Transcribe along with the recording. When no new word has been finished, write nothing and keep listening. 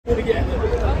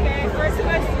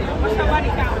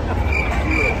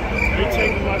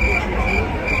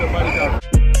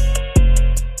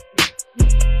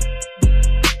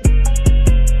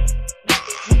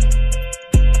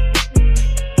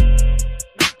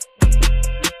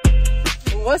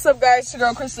What's up, guys? It's your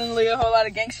girl Kristen Lee. A whole lot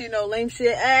of gang shit, no lame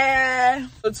shit.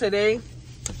 So today,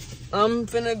 I'm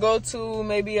finna go to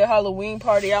maybe a Halloween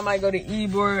party. I might go to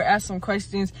Ybor, ask some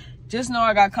questions. Just know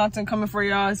I got content coming for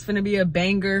y'all. It's finna be a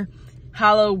banger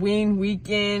Halloween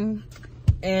weekend.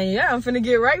 And yeah, I'm finna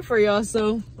get right for y'all.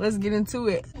 So let's get into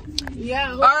it.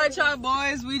 Yeah. All right, y'all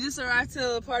boys. We just arrived to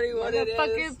the party. What it is?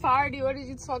 Fucking party. What are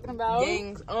you talking about?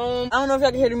 Gangs. I don't know if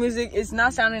y'all can hear the music. It's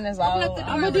not sounding as loud.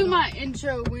 I'm gonna do my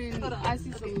intro when I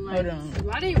see some lights. Hold on.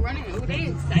 Why they running? Oh, they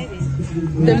excited.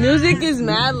 The music is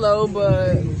mad low,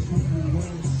 but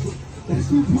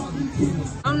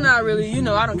I'm not really, you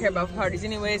know, I don't care about parties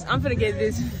anyways. I'm finna get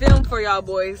this film for y'all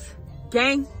boys.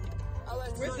 Gang.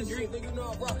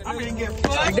 I'm gonna get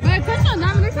fucked.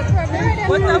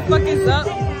 What the fuck is up?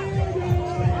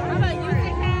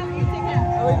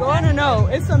 Are we going or no?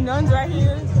 It's some nuns right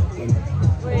here.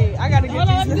 Wait, I gotta get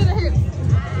these.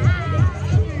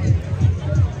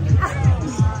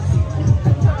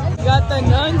 You got the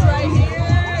nuns right here.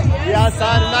 Yes, we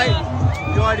outside tonight.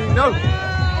 You already know.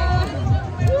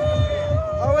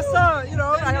 Oh, what's up? You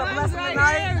know, I got a blessing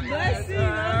tonight. Blessing,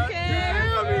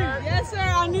 okay. Yes, sir.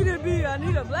 I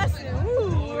need a blessing. Ooh.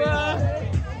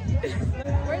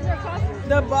 Where's your costume?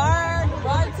 The bartender.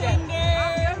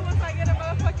 Once I get a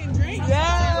motherfucking drink.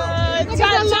 Yeah.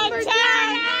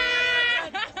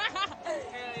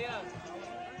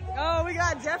 Oh, we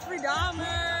got Jeffrey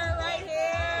Dahmer right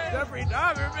here. Jeffrey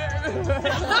Dahmer, man.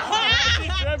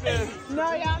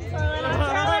 No, yeah,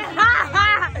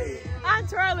 I'm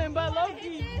trolling, but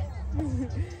low-key.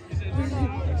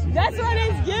 That's what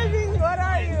it's giving. What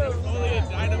are you? Only a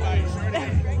dynamite shirt.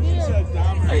 You said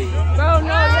Dahmer. Bro, no,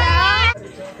 yeah.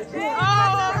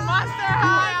 Oh, Monster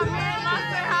High. I'm here,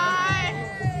 Monster High.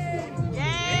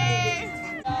 Yay.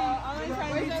 I'm gonna try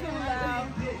to be too loud.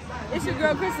 It's your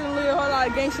girl, Kristen Lee. A whole lot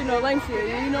of gang shit, no lame shit.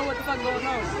 You know what the fuck going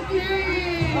on.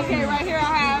 Okay, right here I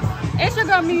have. It's your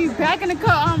girl, me, back in the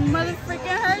car on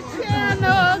motherfucking her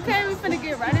channel. Okay, we finna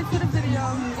get right into the video.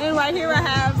 And right here I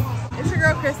have. It's your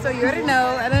girl, Crystal. You already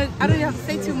know. I don't even have to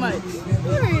say too much.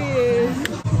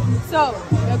 So,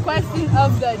 the question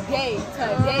of the day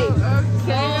today.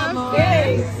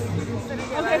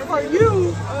 Okay,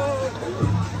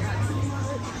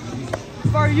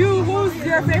 for you, who's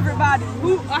your favorite body?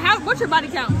 What's your body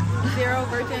count? 0,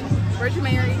 Virgin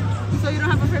Mary. So you don't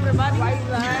have a favorite body?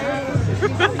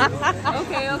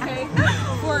 Okay.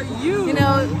 For you. You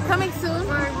know, coming soon.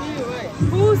 For you,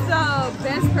 who's the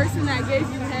best person that gave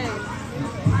you head?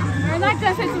 I'm not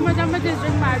gonna say too much. I'm gonna just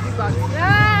drink my IV box.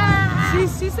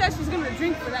 She said she's gonna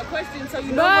drink for that question, so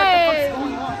you know what the fuck's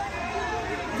going on.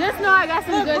 Just know I got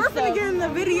some good We're stuff. finna get in the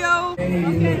video.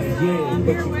 Okay, so I'm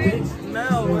here with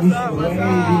Mel. What's up?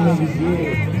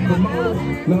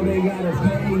 No, they gotta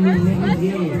pay me, niggas,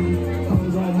 yeah.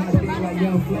 Comes on my dick like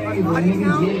young flavor,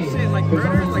 niggas, yeah. Shit, like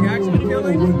murders, like actually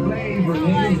killing. With flavor,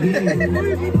 niggas,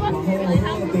 yeah. My whole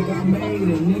heart think I made it,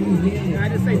 niggas, yeah. Can I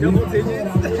just say double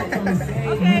digits?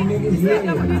 Okay,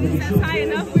 that's high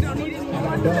enough. We don't need it anymore.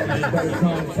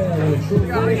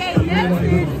 Okay,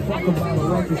 yes. Fuck about a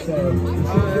record sale.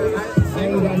 I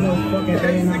ain't got no fucking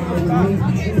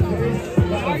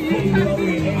Are you trying to be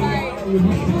like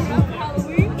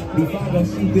Halloween? Before I go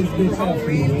shoot this bitch up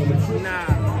for you, Nah,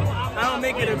 I don't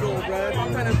make it a goal, bro.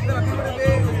 I'm trying to fill up some of it.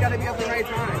 It's gotta be at the right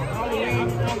time. Halloween, I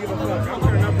don't give a fuck. I'm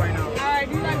turning up right now. Alright,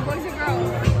 do you like boys or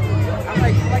girls? I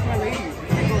like my ladies.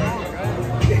 Can't go wrong, bro.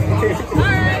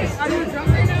 Alright, are you drunk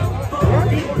right now?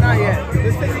 Not yet.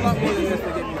 This takes a lot more than this to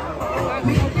get me out.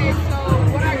 Okay, so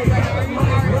what are you like? Are you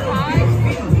high?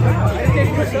 I just came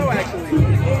from a show, actually. So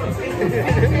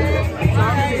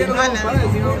I'm just getting a little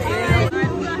buzz, you know what I'm saying? Alright,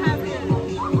 who do I have here?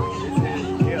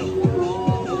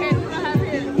 Okay, who do I have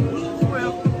here?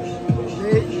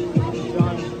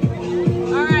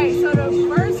 Alright, so the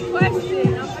first question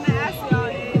I'm gonna ask y'all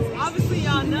is, obviously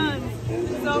y'all nuns,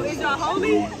 so is y'all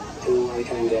holy?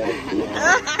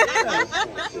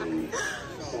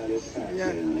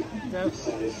 Yeah.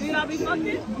 Do y'all be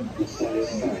fucking?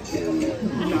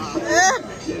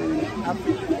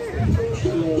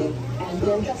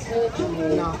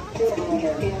 No.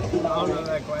 I don't know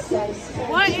that question.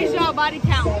 What is y'all body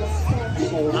count? I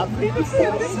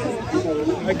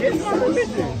guess my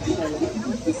religion.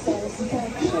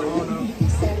 I don't know.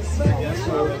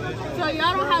 So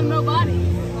y'all don't have no body?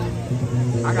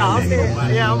 I'm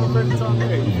a perfect song.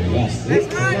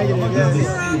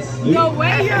 The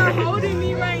way you're holding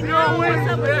me right now, what's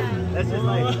up with that? That's just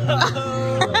like,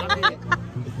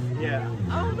 yeah.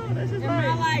 I don't know, that's just Am I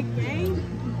like gang?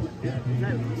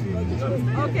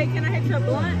 Okay, can I hit your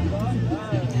blunt?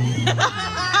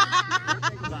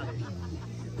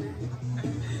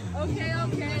 Okay.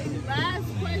 Last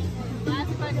question.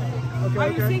 Okay, Are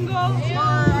you single or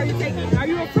are you taking? Are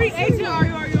you a free agent or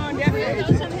are you on death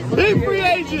row? Big free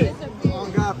agent. Oh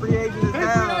God, free agent is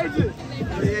down. Free agent.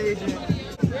 Free agent.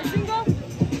 You're single?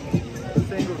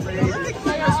 Single free agent. So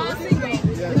you're all single.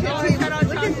 Yeah. Y'all ain't cut out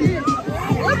y'all shit.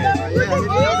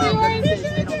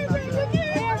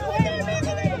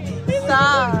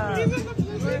 Stop.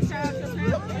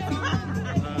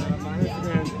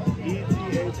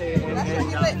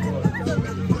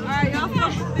 Alright, y'all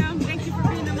fuck with them. Thank you for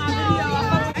being in my video. I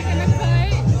fuck with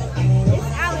It's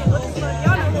Allie. What the fuck?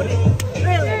 Y'all know what it is.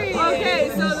 Really? Okay,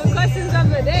 so the questions of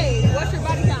the day. What's your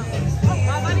body count?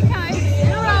 My body count is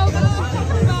 0.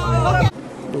 Okay.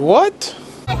 What?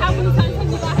 How many times have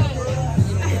you got head?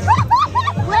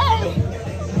 Wait.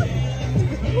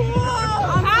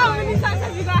 How many times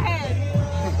have you got head?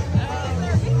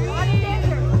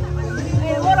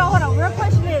 Hey, hold on. Real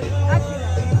question is,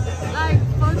 Like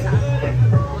 4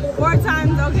 times. 4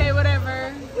 times, okay,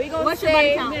 whatever. we gonna What's your body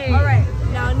say, count? All right.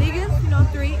 Now niggas,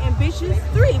 3, and bitches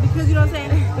 3, because you know what I'm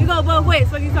saying. We go both ways.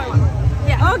 What you talking about?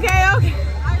 Yeah. Okay.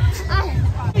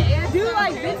 Do you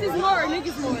like bitches more or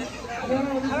niggas more? I don't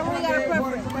really got a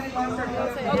preference.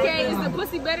 Okay, is the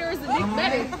pussy better or is the dick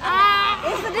better?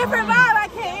 It's a different vibe. I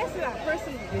can't answer that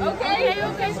personally. Okay.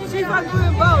 She fucking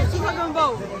with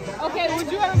both. Okay, would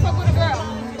you ever fuck with a girl?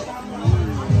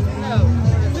 No.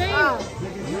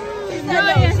 She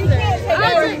can't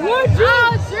take Would it. you?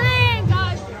 I'll drink.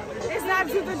 It's not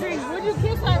truth or drink. Would you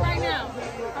kiss her right now?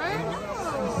 Her?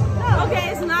 Okay,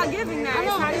 it's not giving that.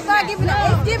 It's not giving it.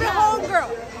 It's giving homegirl.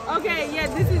 Okay, yeah,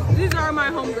 these are my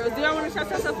homegirls. Do y'all want to shout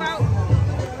yourself out?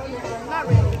 Not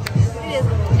really. It is.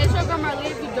 It's your girl Marley.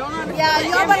 If you don't know, Yeah,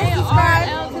 y'all better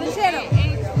subscribe to the channel.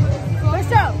 For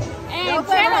sure. And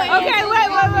channel. Okay, wait.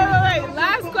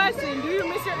 Last question. Do you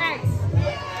miss your ex?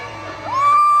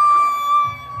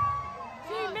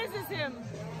 She misses him.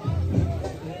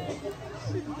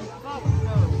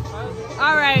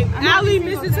 All right, Allie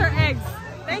misses her ex.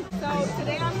 Thank you. So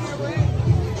today I'm here with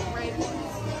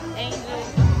Angel.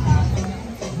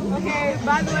 Okay,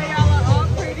 by the way, y'all are all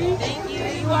pretty. Thank you.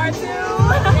 You are too.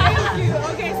 Thank you.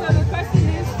 Okay, so the question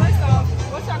is, first off,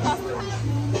 what's your costume?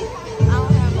 I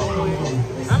don't have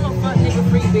one. I'm a fuck nigga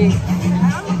free bitch.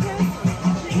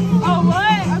 Oh,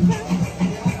 what?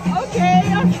 Okay.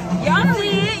 Y'all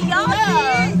see it.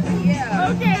 Yeah.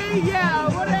 Okay, yeah,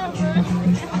 whatever.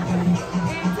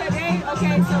 And today,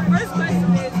 okay, so first question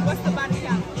is, what's the body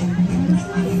count?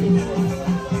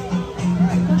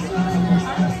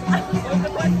 What's the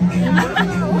question?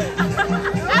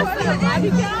 What's the body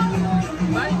count?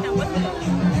 Body count, what's it?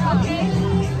 Okay.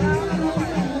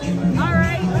 All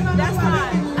right, that's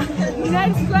fine.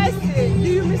 Next question, do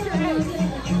you miss your ex?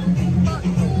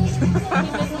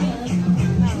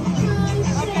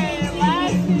 Okay,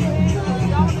 last thing,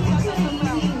 y'all want to talk something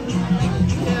else?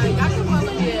 Yeah, y'all can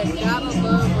follow me at Gotta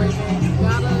Love Raven,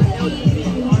 Gotta LUV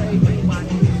RA.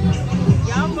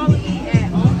 Y'all follow me at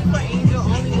Only for Angel,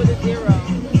 only with a 0.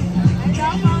 And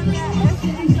y'all follow me at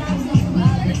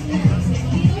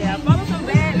yeah, follow some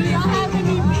bad. Do y'all have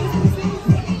any businesses?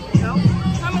 No.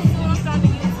 Coming soon, I'm starting to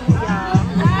get some, y'all.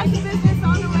 I have a business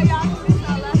on the way, y'all can miss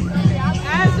our last birthday.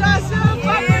 As y'all should,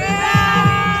 fuck with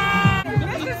that.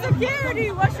 Mr. Security,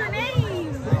 what's your name?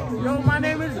 Yo, my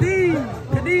name is Dean.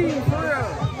 Kadeem, for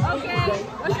real. Okay,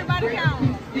 what's your body count?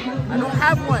 I don't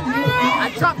have one. I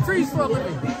chop trees for a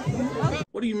living.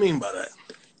 What do you mean by that?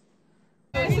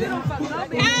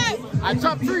 I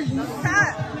chop trees. He's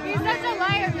such a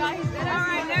liar, y'all.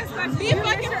 Alright, next question. Be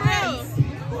fucking real.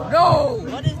 No.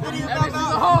 What is this a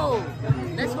hoe.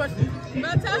 Next question.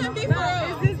 But tell him be for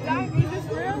real. Is this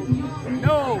real?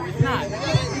 No, it's not.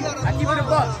 I keep it a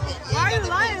buck. Why are you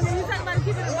lying? When you talk about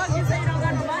keeping it a buck, you say you don't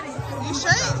got no body. You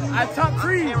straight? I chop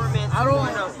trees. I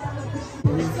don't know.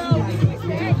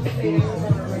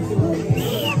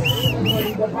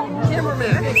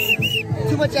 Cameraman.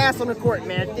 Too much ass on the court,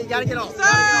 man. You gotta get off.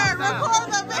 Sir,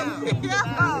 record the video.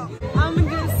 I'm gonna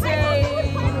just say,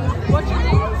 what's your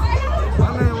name? My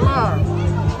name Lar.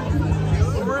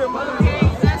 For real, my name. Okay,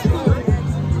 that's cool.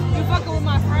 You fucking with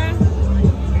my friend?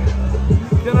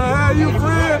 Can I have you,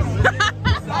 friend?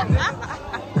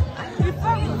 You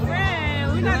fucking with friend.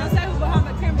 We're not gonna say who's behind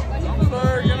the camera, but he fucking with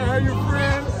Sir, can I have you,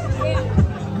 friend?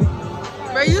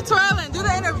 Bro, you twirling. Do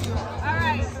the interview. All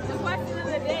right. The question of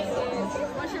the day is,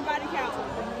 what's your body count?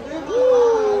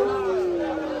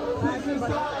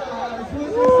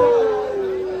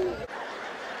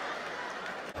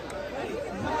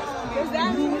 Does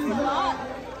that mean it's a lot?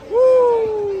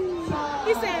 Woo!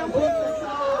 He's saying woo!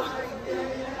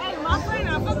 Hey, my friend,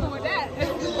 I'm fucking with that.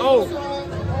 Oh.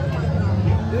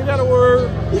 You got a word.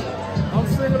 I'm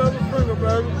single up.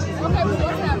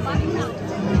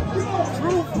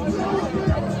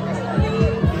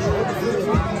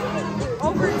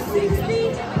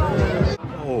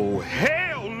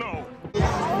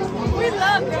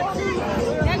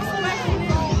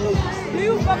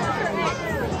 fuck with your ex?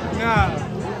 Nah.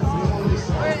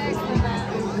 Where the ex is at?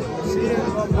 She is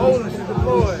bowling. She's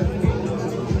deployed.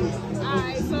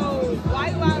 Alright, so why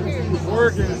you out here?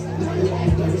 Working.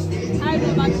 How you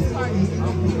know about this party?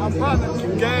 I'm partner to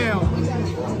Gam.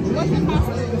 What's the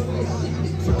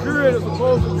costume? Security is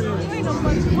supposed to be. You ain't no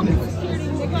fucking security,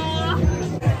 nigga.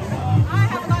 I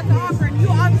have a lot to offer, and you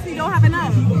obviously don't have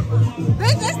enough.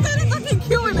 Bitch, that's not a fucking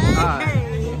Q&A.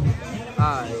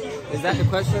 Is that the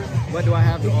question? What do I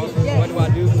have to offer? Yes. What do I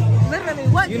do? Literally,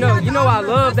 what You know I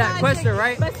love that question,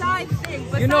 right? Besides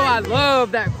things. You know I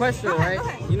love that question, Go ahead, right? go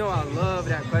ahead. You know I love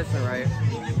that question, right?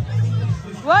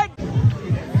 What?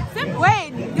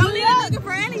 Wait, y'all ain't looking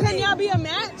for anything. Can y'all be a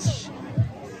match?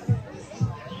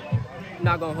 I'm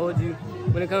not gonna hold you.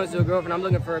 When it comes to a girlfriend, I'm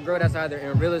looking for a girl that's either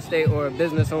in real estate or a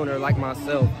business owner like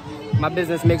myself. My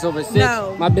business makes over six.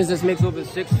 No. My business makes over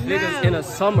 6 figures in a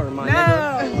summer, my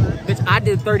nigga. Bitch, I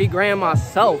did 30 grand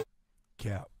myself.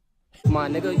 Cap. My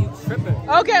nigga, you tripping?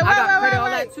 Okay, I got credit all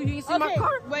wait. that too. You ain't see my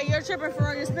car? Wait, you're tripping for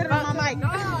real. You're spitting on my mic. No,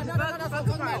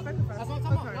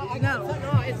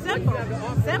 it's simple.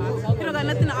 Simple. You don't got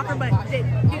nothing to offer but dick.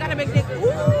 You got a big dick.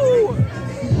 Ooh.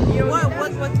 What?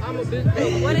 I'm a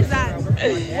bitch. What is that?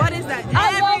 What is that?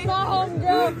 I love my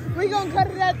homegirl. We gonna cut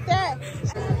it at that.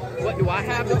 What do I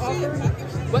have to offer?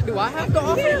 What do I have to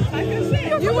offer?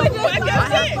 You would just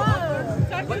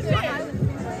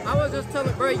I was just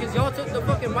telling bro, because y'all took the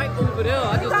fucking mic over there.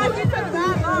 I just took...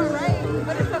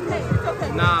 But it's okay. It's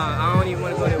okay. Nah, I don't even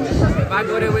want to go there with you. If I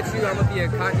go there with you, I'm gonna be a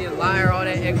cocky liar, all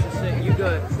that extra shit. You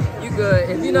good. You good.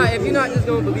 If you're not just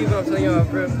gonna believe what I'm telling you,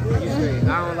 bro, you straight.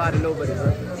 I don't lie to nobody,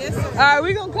 bro. Alright,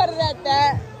 we gonna cut it at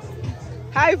that.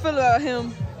 How you feel about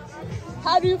him?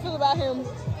 How do you feel about him?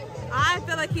 I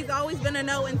feel like he's always been a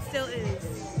no and still is.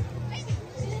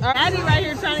 Addie right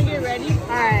here trying to get ready.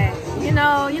 Alright, you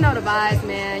know the vibes,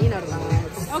 man. You know the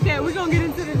vibes. Okay, we're gonna get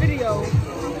into the video.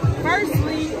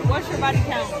 Firstly, what's your body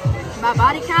count? My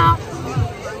body count?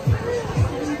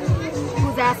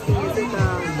 Who's asking? Is it the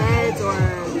feds or?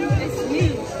 It's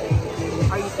me.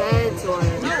 Are you feds or?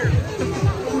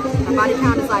 My body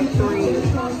count is like 3.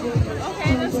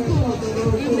 Okay, that's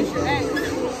cool. You miss your ex.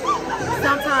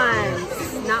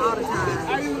 Sometimes, not all the time.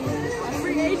 Are you a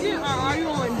free agent or are you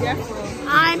on death row?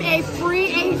 I'm a free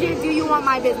agent. Do you want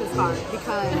my business card?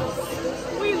 Because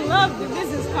We love the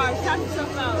business card. Shout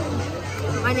yourself out.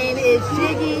 my name is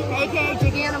Jiggy, aka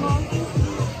Jiggy Animal.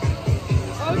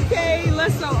 Okay,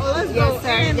 let's go. Yes, sir.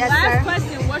 And Yes, last sir.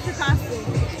 question, what's your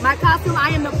costume? My costume, I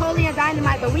am Napoleon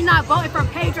Dynamite, but we not voting for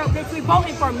Pedro, bitch. We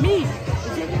voting for me.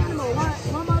 Jiggy Animal,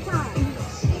 one more time.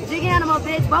 Jiggy Animal,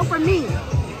 bitch, vote for me.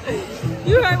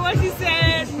 You heard what she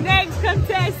said. Next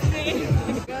contestant.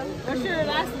 What's your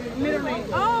last middle name?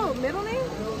 Oh, middle name?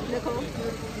 Nicole.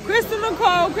 Crystal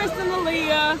Nicole, Crystal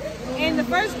Aaliyah. And the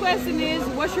first question is,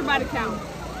 what's your body count?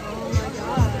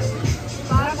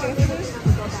 I'm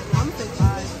gonna say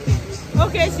 5.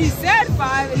 Okay, she said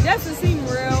 5. It doesn't seem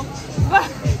real.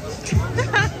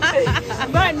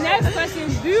 But next question,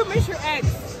 do you miss your ex?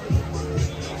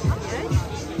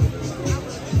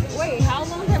 Wait, how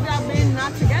long have y'all been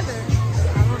not together?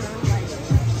 I don't know, like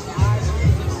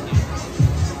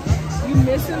 5. You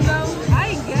miss him though?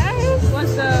 I guess.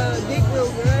 Was the dick real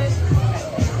good?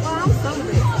 Well, some of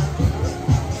it.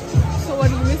 So what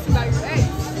do you miss about your ex?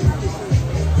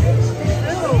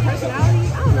 Oh, personality?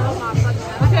 I don't know. My fucking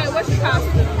Okay, what's your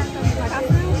costume? my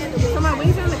costume. So my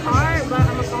wings are in the car, but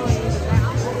I'm a phone in the back.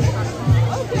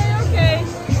 Okay.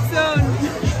 So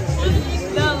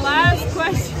the last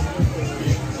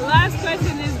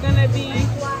question is gonna be,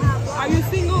 are you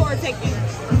single or taken?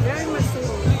 Very much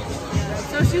single.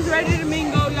 So she's ready to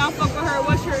mingle. Y'all fuck with her.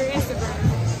 What's your Instagram?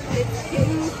 It's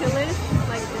Kitten Killish,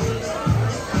 like me.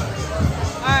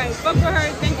 Alright, fuck with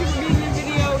her. Thank you for being in the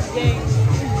video. Gang.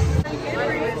 My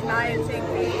name is Naya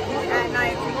Tinky at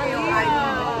Naya Tinky on IG.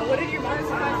 What are your first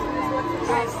questions? What's your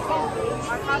costume?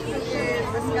 My costume is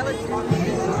the skeleton.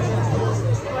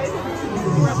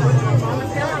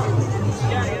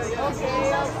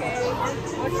 Okay.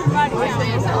 What's your body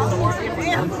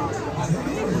count?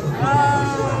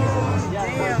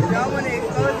 Damn, y'all want to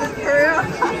expose this for real?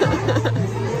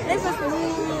 It's a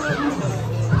smooth.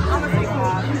 I'm gonna say 5.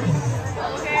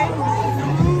 Okay.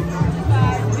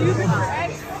 Do you miss your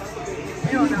ex?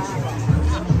 Hell no.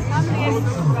 How many exes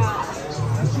you got?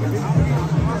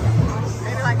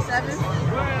 Maybe like 7.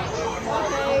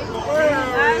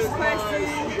 Last question.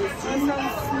 Some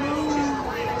smooth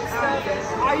stuff.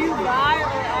 Are you bi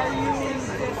or are you just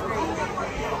straight?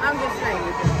 I'm just saying.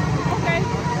 Okay.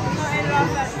 We're gonna end it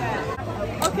off like that.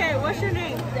 Okay, what's your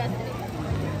name?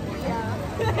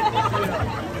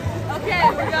 Okay,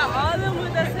 we got all of them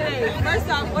with us today. First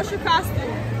off, what's your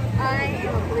costume? I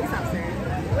am a police officer.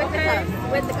 With the cuffs.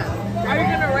 With the cuffs. Are you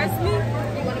gonna arrest me?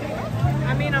 You want to be?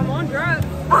 I mean, I'm on drugs.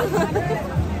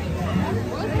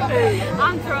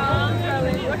 I'm drunk.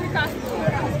 What's your costume?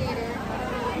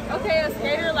 Okay, a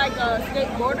skater, like a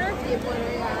skateboarder?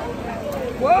 Skateboarder, yeah.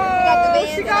 Whoa,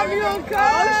 she got me on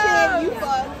cuffs. Oh shit, you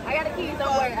fuck. I got the keys,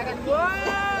 don't worry. I got the keys.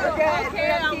 Whoa,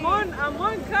 okay, I'm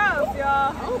on cuffs,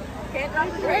 y'all. Oh, can't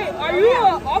drive the Wait, are you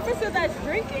an officer that's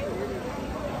drinking?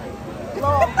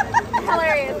 Lol.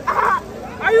 Hilarious.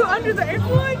 Are you under the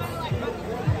influence?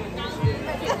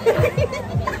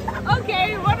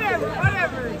 Okay,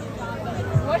 whatever.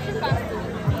 What's your costume?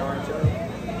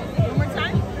 One more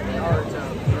time? Naruto.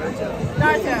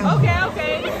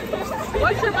 Okay.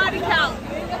 What's your body count?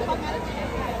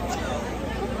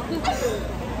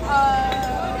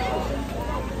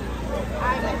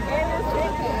 I'm an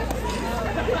innocent.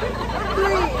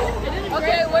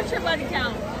 Okay, what's your body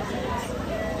count?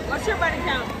 What's your body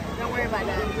count? Don't worry about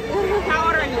that. How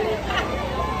old are you?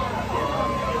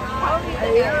 How old do you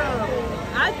think I am?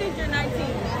 I think you're 19.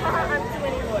 I'm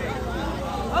 24.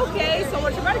 Okay, so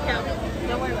what's your body count?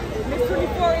 Don't worry about it. Miss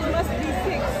 24, it must be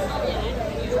 6.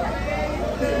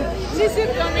 She's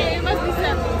 6 on me, it must be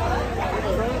 7.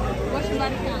 What's your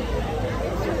body count?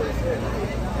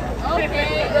 Okay.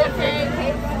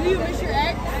 Do you miss your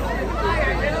ex?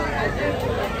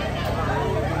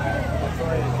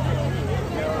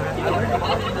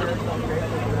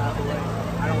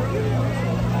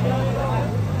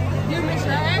 Do you miss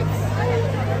your ex?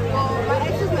 Well, my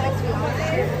ex is my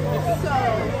ex-fiance, so...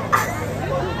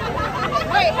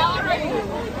 Wait, how old are you?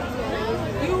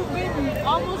 You've been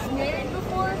almost married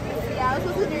before? Yeah, I was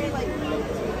supposed to be married like 3 years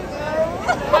ago.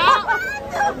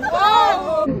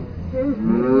 Whoa!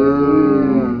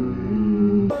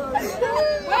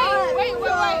 Wait.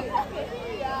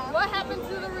 Yeah. What happened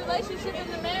to the relationship and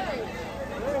the marriage?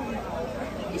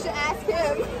 You should ask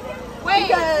him. Wait.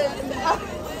 Because...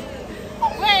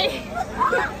 Wait.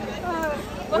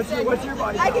 What's your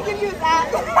body? I can give you his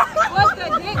app. Was the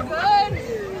dick good?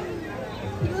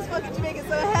 He was fucking Jamaican,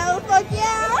 so hell fuck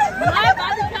yeah. My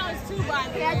body count is 2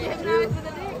 bodies. Yeah, get him married with a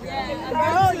dick.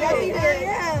 Yeah. Oh, yes, he did.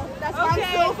 Yeah. That's why Okay. I'm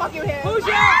still fucking him. Who's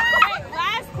your... Wait,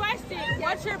 last question.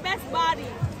 What's your best body?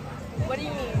 What do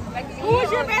you mean? Like,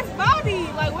 Who's your best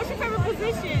body? Like, what's your favorite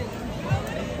position?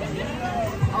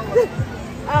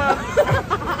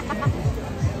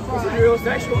 This is real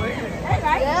sexual, ain't it?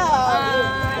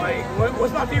 Yeah. Like,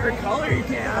 what's my favorite color? You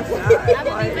can't ask that. I'm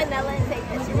gonna be vanilla and take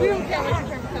this. We don't care what's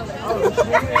your favorite color. Oh, shit.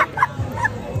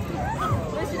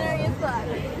 Missionary as fuck.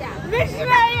 Yeah.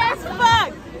 Missionary as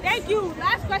fuck. Thank you.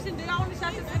 Last question. Do y'all want to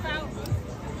shout this stuff out?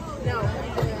 No.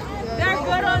 They're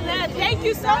good on that. Thank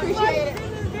you so much for Appreciate it.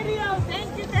 this video. Thank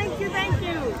you.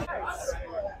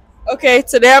 Okay,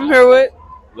 today I'm here with.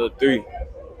 Little 3.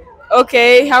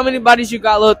 Okay, how many bodies you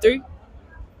got, little 3?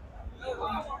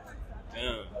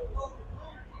 Damn.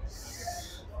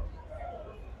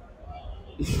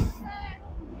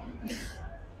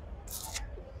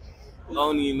 I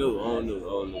don't even know. I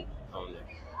don't know.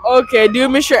 Okay, do you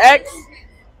miss your ex?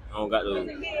 I don't got those.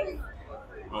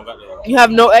 You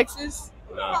have no exes?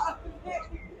 Nah.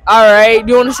 Alright,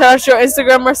 do you want to shout out your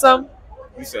Instagram or something?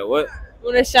 You said what? You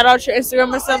want to shout out your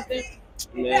Instagram or something?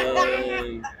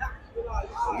 Man.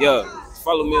 Yeah.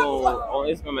 Follow me on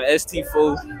Instagram at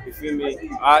ST4. You feel me?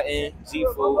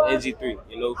 ING4NG3.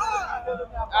 You know?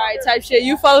 Alright, type shit.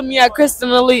 You follow me at Kristen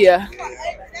Aaliyah.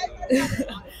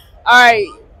 Alright,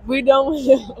 we done with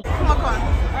it.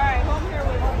 Alright, who I'm here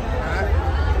with?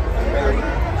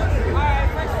 Alright,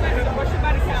 first question. What's your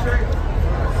body count?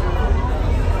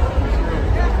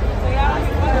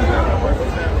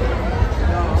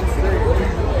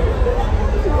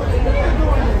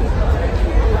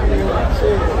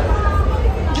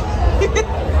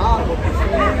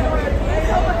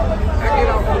 I get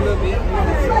off a little bit.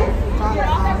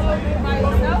 By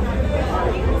yourself?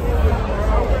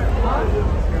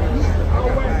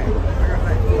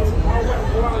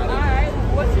 Alright,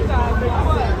 what you got?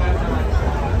 What?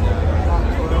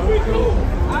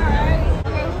 Alright.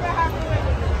 Okay, who got half the way?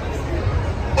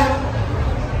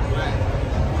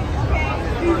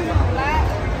 Okay, you black?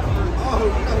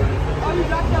 Oh, you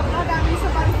dropped your blood at me,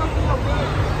 somebody fucking your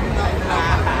bitch.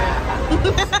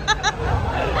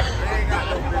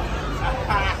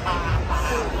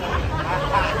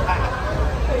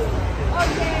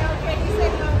 Okay, you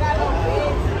said you don't got no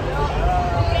bitch.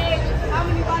 Okay, how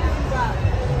many bodies you got?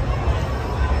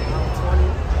 20.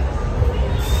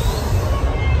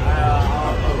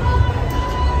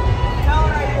 How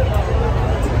old are you?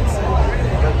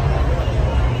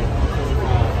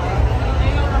 And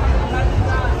you don't know how many bodies you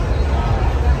got?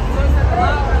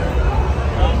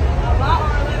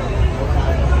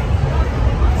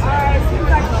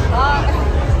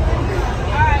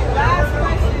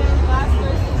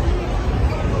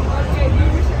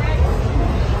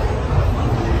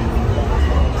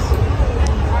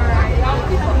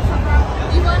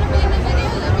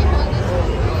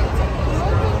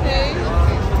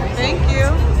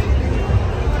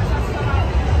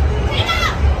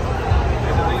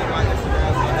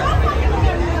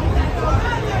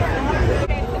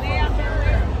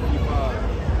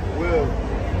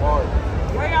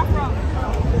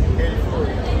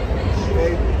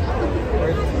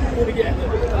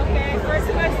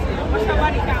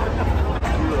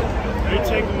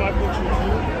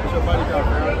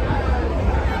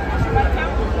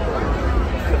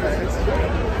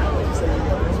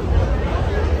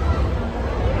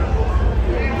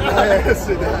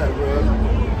 Sit down, bro.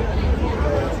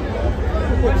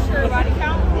 What's your body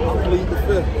count? I plead the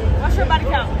fifth. What's your body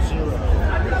count?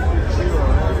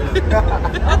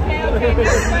 Okay,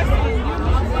 next question.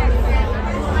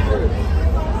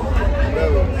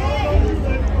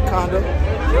 Condom.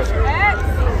 What's your ex?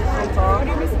 What do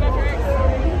you miss about your ex?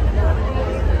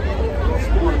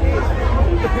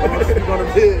 Stick on the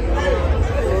bed.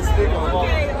 Don't stick on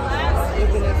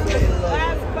Okay,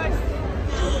 last question.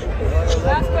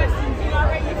 Last question. Do you not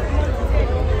rate me from 1 to 10?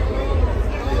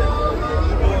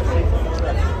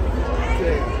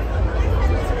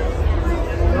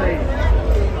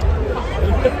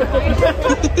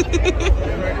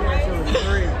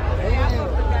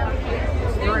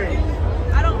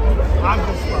 I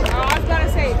was gonna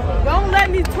say, don't let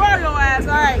me twirl your ass.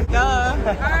 All right, duh.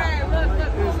 All right, look,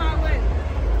 pull my whip.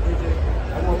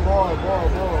 I want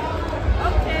more.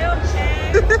 Okay.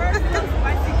 First,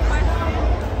 spicy question.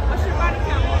 What's your body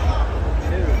count?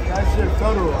 That shit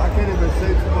total. I can't even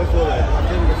say too much of that. I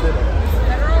can't even say that.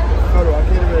 Federal? Total. I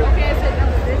can't even. Okay, it's a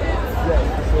double digits. Yes,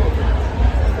 for sure.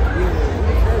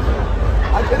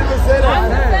 I can't even say that.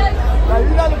 Now,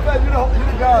 you're not the feds, you're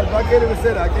the guys. I can't even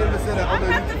say that. I'm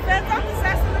not the feds. I'm just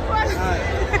asking the question.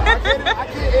 I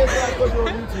can't answer that question on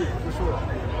YouTube, for sure.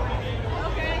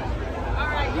 Okay. All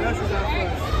right. You miss your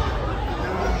ex?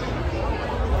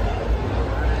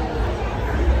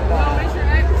 You don't miss your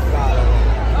ex?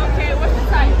 Okay. What's your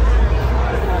type?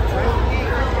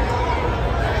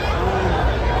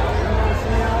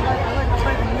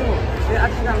 I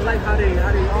just gotta like how they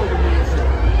all with me and shit.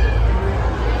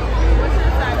 What's your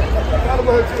type? I gotta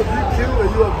go ahead to if you cute and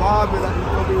you a vibe and you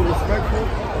come be respectful,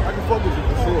 I can fuck with you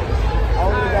for sure. I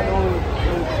don't really got no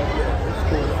it's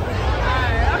cool.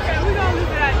 Alright, okay, we're gonna leave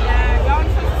it at that. Y'all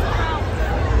wanna check this out?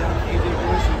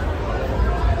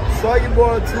 Soggy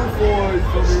boy 2-4, you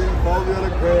feel me? Follow me on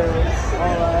the gram.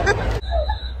 Alright.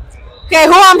 Okay,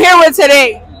 who I'm here with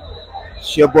today?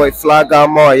 It's your boy Fly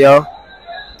Gamar, yo.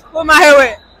 Who am I here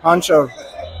with? Honcho.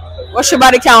 What's your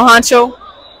body count, Honcho?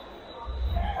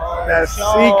 That's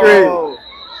secret.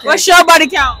 What's your body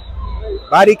count?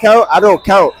 Body count? I don't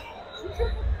count.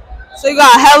 So you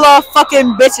got hella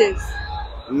fucking bitches.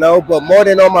 No, but more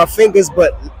than on my fingers,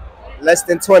 but less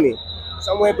than 20.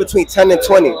 Somewhere between 10 and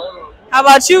 20. How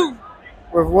about you?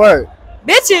 With what?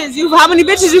 Bitches. How many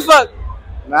bitches you fuck?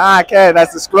 Nah, I can't.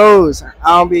 That's disclosed.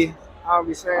 I don't be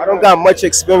saying. I don't got much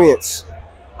experience.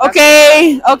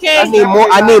 Okay. I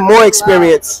need more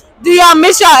experience. Do y'all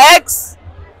miss your ex?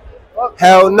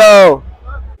 Hell no.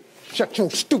 Shut your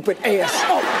stupid ass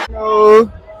up. No.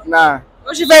 Nah.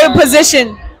 What's your favorite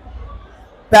position?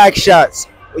 Back shots.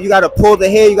 Well, you gotta pull the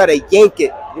hair. You gotta yank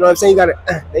it. You know what I'm saying? Then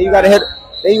you gotta hit.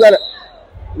 Then you gotta.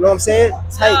 You know what I'm saying?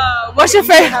 Tight. What's your You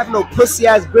can't favorite? have no pussy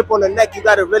ass grip on the neck. You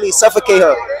gotta really suffocate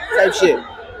her. Type shit.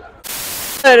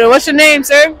 What's your name,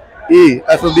 sir?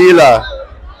 FB live.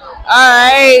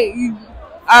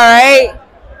 Alright.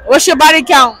 What's your body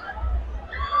count?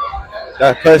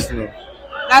 That's personal.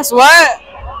 That's what?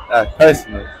 That's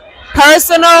personal.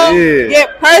 Personal? Yeah.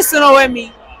 Get personal with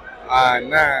me. Nah.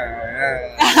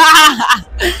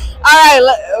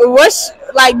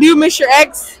 Alright, do you miss your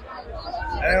ex?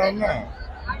 Hell no.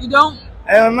 You don't?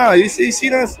 Hell no. You see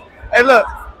this? Hey, look.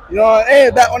 You know,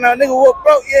 hey, back when that nigga was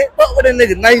broke, yeah, fuck with a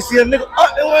nigga. Now you see a nigga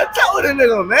up, they want to talk with a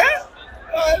nigga, man.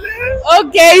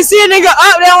 Okay, you see a nigga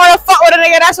up, they don't want to fuck with a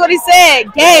nigga. That's what he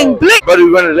said. Gang, blick. Brother, we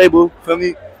run the label, feel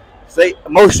me? Say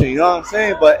emotion, you know what I'm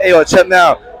saying? But, hey, yo, check me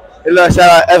out. Hey, look, shout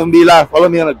out FB Live. Follow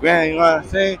me on the gram, you know what I'm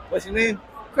saying? What's your name?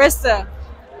 Krista.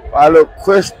 Follow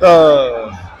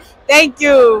Krista. Thank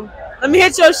you. Let me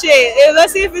hit your shit. Hey,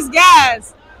 let's see if it's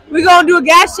gas. We gonna do a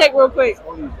gas check real quick.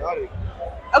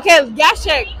 Okay, gas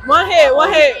check. One hit.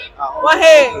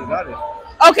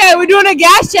 Okay, we're doing a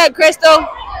gas check, Crystal.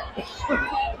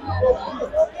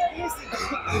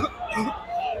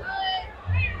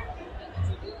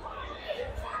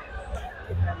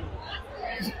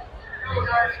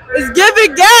 It's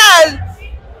giving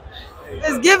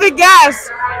gas.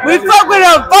 We fuck with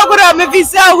him. If he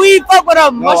sell weed, fuck with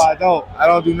him. No, I don't. I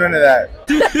don't do none of that.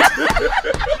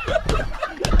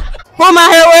 Who am I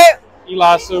here with?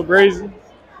 Eli So Brazy.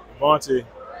 Vontae.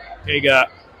 K-Got.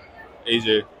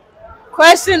 AJ.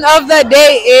 Question of the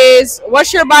day is,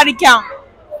 what's your body count?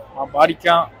 My body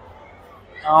count?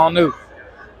 I don't know.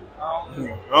 I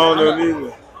don't know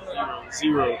neither.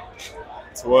 0.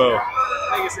 12.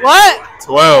 What?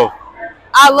 12.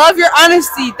 I love your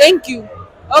honesty. Thank you.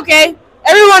 Okay.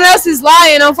 Everyone else is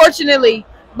lying, unfortunately.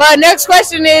 But next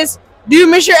question is, do you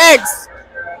miss your ex?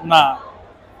 Nah.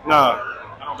 I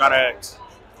don't got an ex.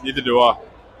 Neither do I.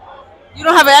 You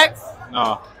don't have an ex?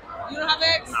 No. You don't have an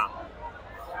ex? No.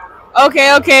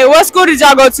 Okay, okay. What school did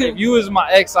y'all go to? If you was my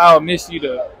ex, I would miss you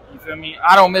though. You feel me?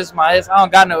 I don't miss my ex. I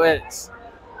don't got no ex.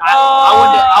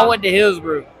 I went to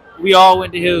Hillsborough. We all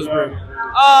went to Hillsborough.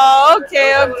 Oh,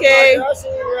 okay, okay. What's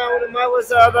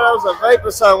up? I thought I was a vape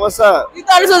or something. What's up? You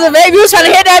thought this was a vape? You was trying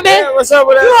to hit that bitch? Yeah, what's up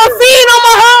with that? You a fiend on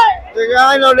my hood? Nigga,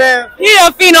 I ain't know that. He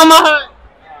a fiend on my hood.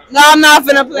 No, I'm not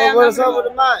finna play. What's up with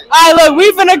the mic? Alright, look,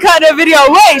 we finna cut the video.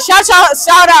 Wait, shout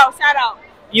out.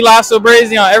 Eli So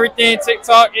Brazy on everything,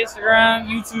 TikTok, Instagram,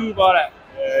 YouTube, all that.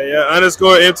 Yeah.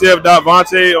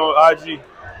 _MTF.Vontae on IG.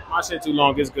 My shit too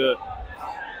long. It's good.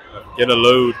 Get a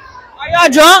load. Are y'all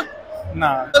drunk?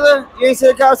 Nah. You ain't see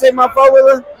the cop take my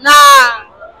 4-wheeler? Nah.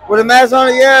 With a mask on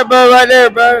it? Yeah, bro, right there,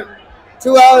 bro.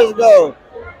 2 hours ago.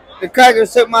 The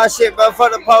crackers took my shit, bro.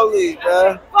 Fuck the police,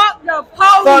 bro. Fuck the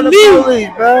Fuck the police. police,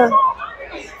 bro.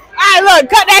 Alright, look,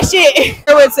 cut that shit.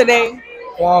 Who with today?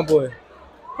 Quan Boy.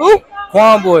 Who?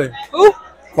 Quan Boy. Who?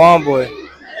 Quan Boy.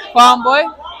 Quan Boy.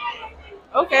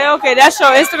 Okay, that's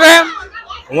your Instagram?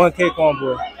 1K Quan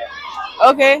Boy.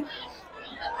 Okay.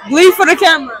 Glee for the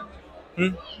camera.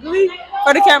 Glee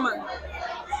for the camera.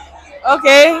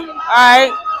 Okay,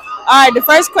 alright. Alright, the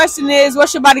first question is,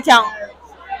 what's your body count?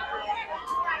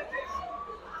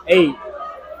 8.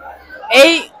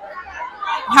 8?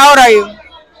 How old are you?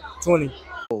 20.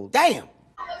 Damn.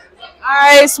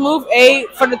 Alright, smooth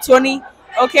 8 for the 20.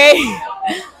 Okay.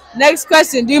 Next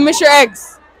question, do you miss your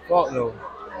ex? Fuck no.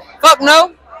 Fuck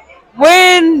no?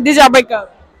 When did y'all break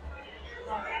up?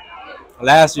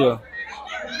 Last year.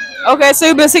 Okay, so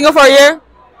you've been single for a year?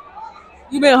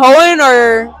 You been hoeing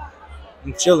or?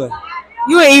 I'm chilling.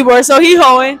 You and Ebor, so he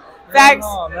hoeing. Facts.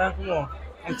 No, man, come on.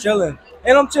 I'm chilling.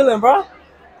 And I'm chilling, bro.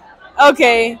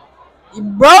 Okay.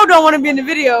 Bro don't want to be in the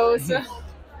video, so.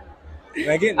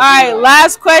 Alright,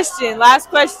 last question.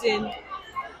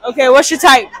 Okay, what's your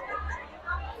type?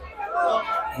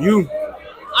 You.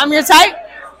 I'm your type?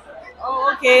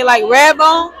 Oh, okay, like red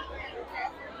bone?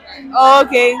 Oh,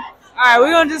 okay. Alright,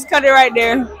 we're gonna just cut it right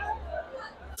there.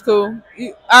 Cool.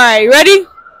 Alright, ready?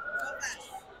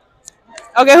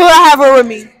 Okay, who I have here with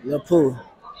me? Lil Pooh.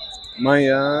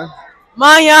 Manyan.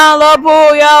 Lil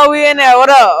Pooh, yo, we in there. What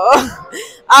up?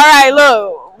 Alright,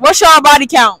 look. What's your body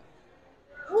count?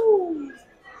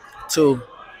 2.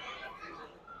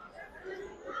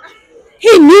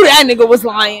 He knew that nigga was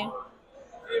lying.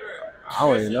 I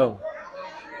don't even know.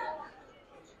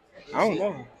 I don't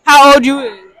know. How old you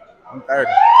is? I'm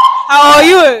 30. How old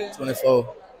you is?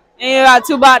 24. And you got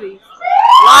 2 bodies.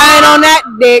 Lying on that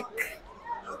dick.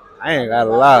 I ain't gotta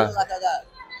lie.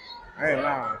 I ain't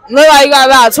lying. Look like you got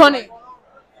about 20.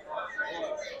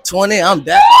 20? I'm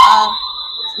that mild.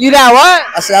 You got what?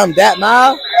 I said I'm that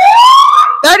mild.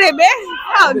 30, bitch.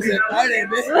 30,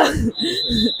 bitch.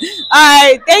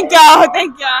 Alright, thank y'all.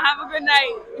 Have a good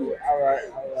night.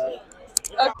 Alright.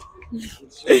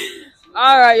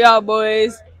 Alright, y'all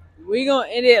boys. We gonna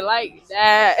end it like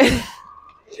that.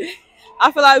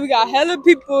 I feel like we got hella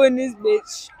people in this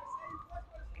bitch.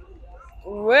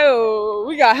 Well,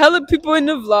 we got hella people in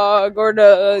the vlog or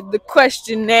the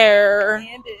questionnaire.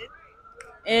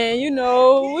 And you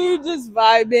know, we were just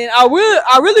vibing. I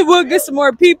really would get some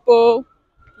more people,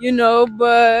 you know,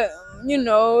 but you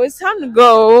know, it's time to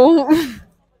go.